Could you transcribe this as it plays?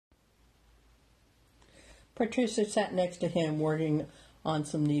Patricia sat next to him, working on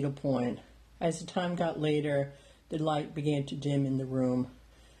some needlepoint. As the time got later, the light began to dim in the room.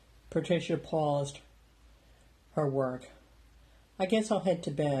 Patricia paused her work. "I guess I'll head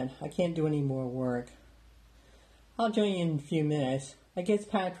to bed. I can't do any more work." "I'll join you in a few minutes. I guess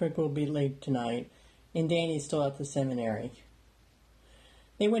Patrick will be late tonight, and Danny's still at the seminary."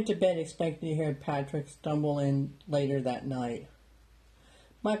 They went to bed expecting to hear Patrick stumble in later that night.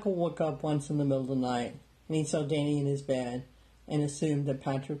 Michael woke up once in the middle of the night, and he saw Danny in his bed and assumed that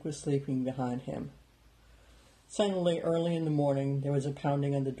Patrick was sleeping behind him. Suddenly, early in the morning, there was a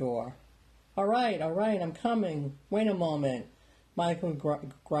pounding on the door. All right, I'm coming. Wait a moment." Michael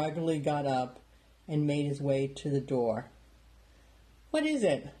groggily got up and made his way to the door. "What is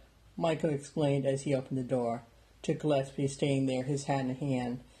it?" Michael explained as he opened the door to Gillespie standing there, his hat in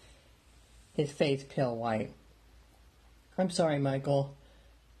hand, his face pale white. "I'm sorry, Michael.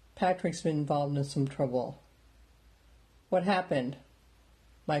 Patrick's been involved in some trouble." "What happened?"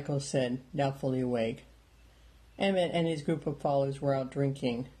 Michael said, now fully awake. "Emmett and his group of followers were out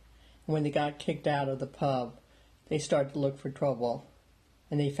drinking, and when they got kicked out of the pub, they started to look for trouble,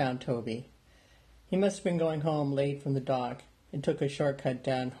 and they found Toby. He must have been going home late from the dock and took a shortcut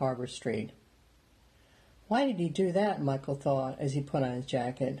down Harbor Street." "Why did he do that?" Michael thought as he put on his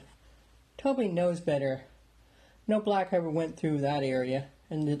jacket. "Toby knows better. No black ever went through that area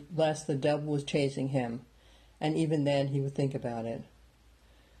unless the devil was chasing him, and even then he would think about it.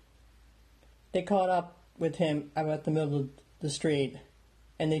 They caught up with him about the middle of the street,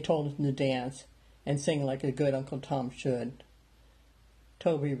 and they told him to dance and sing like a good Uncle Tom should.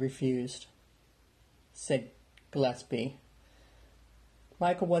 Toby refused," said Gillespie.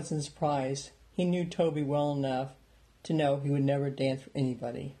 Michael wasn't surprised. He knew Toby well enough to know he would never dance for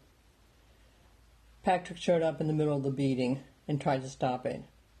anybody. Patrick showed up in the middle of the beating and tried to stop it.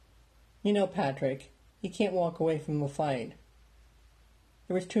 "You know, Patrick, you can't walk away from a fight.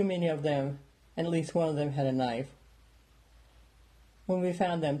 There was too many of them, and at least one of them had a knife. When we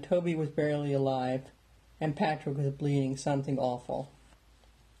found them, Toby was barely alive, and Patrick was bleeding something awful."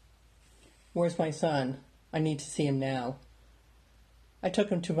 "Where's my son? I need to see him now." "I took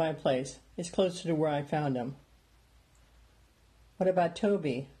him to my place. It's closer to where I found him." "What about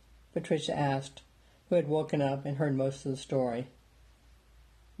Toby?" Patricia asked, who had woken up and heard most of the story.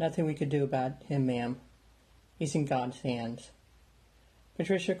 "Nothing we could do about him, ma'am. He's in God's hands."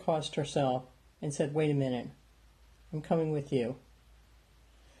 Patricia crossed herself and said, "Wait a minute. I'm coming with you."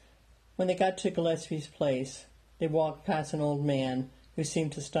 When they got to Gillespie's place, they walked past an old man who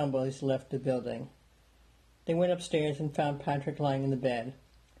seemed to stumble as he left the building. They went upstairs and found Patrick lying in the bed.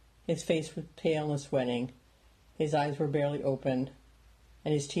 His face was pale and sweating, his eyes were barely open,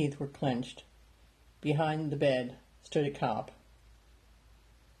 and his teeth were clenched. Behind the bed stood a cop.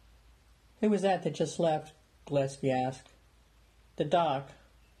 "Who was that just left?" Gillespie asked. "The doc.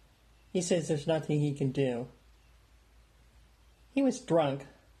 He says there's nothing he can do." "He was drunk,"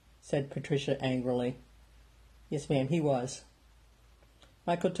 said Patricia angrily. "Yes, ma'am, he was."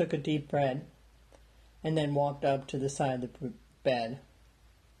 Michael took a deep breath and then walked up to the side of the bed.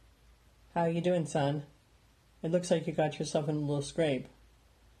 "How you doing, son? It looks like you got yourself in a little scrape."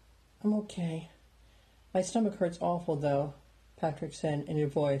 "I'm okay. My stomach hurts awful, though," Patrick said in a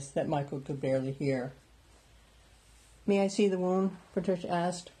voice that Michael could barely hear. "May I see the wound?" Patricia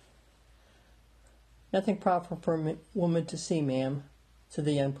asked. "Nothing proper for a woman to see, ma'am," said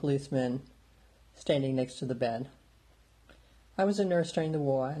the young policeman, standing next to the bed. "I was a nurse during the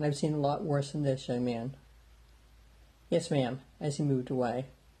war, and I've seen a lot worse than this, young man." "Yes, ma'am," as he moved away.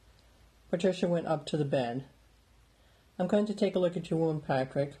 Patricia went up to the bed. "I'm going to take a look at your wound,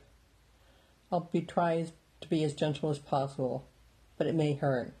 Patrick. I'll try to be as gentle as possible, but it may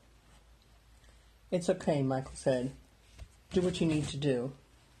hurt." "It's okay," Michael said. "Do what you need to do."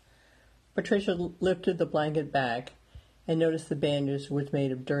 Patricia lifted the blanket back and noticed the bandage was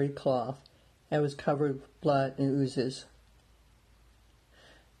made of dirty cloth and was covered with blood and oozes.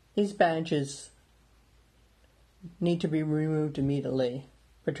 "These bandages need to be removed immediately,"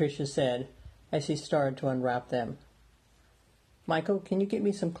 Patricia said as she started to unwrap them. "Michael, can you get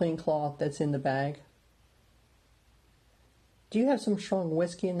me some clean cloth that's in the bag?" "Do you have some strong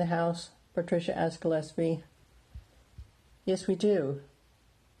whiskey in the house?" Patricia asked Gillespie. "Yes, we do,"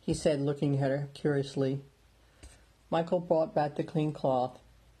 he said, looking at her curiously. Michael brought back the clean cloth,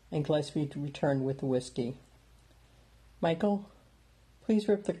 and Gillespie returned with the whiskey. "Michael, please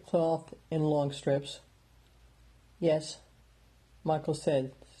rip the cloth in long strips." "Yes," Michael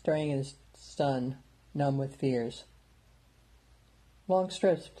said, staring in stun, numb with fears. "Long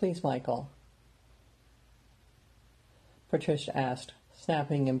strips, please, Michael," Patricia asked,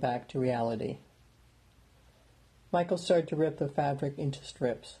 snapping him back to reality. Michael started to rip the fabric into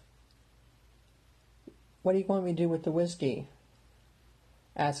strips. "What do you want me to do with the whiskey?"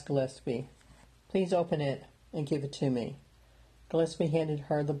 asked Gillespie. "Please open it and give it to me." Gillespie handed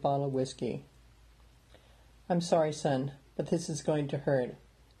her the bottle of whiskey. "I'm sorry, son, but this is going to hurt.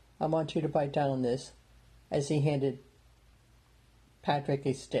 I want you to bite down on this," as he handed Patrick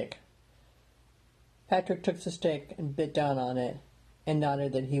a stick. Patrick took the stick and bit down on it and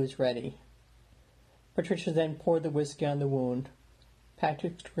nodded that he was ready. Patricia then poured the whiskey on the wound.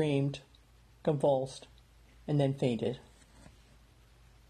 Patrick screamed, convulsed, and then fainted.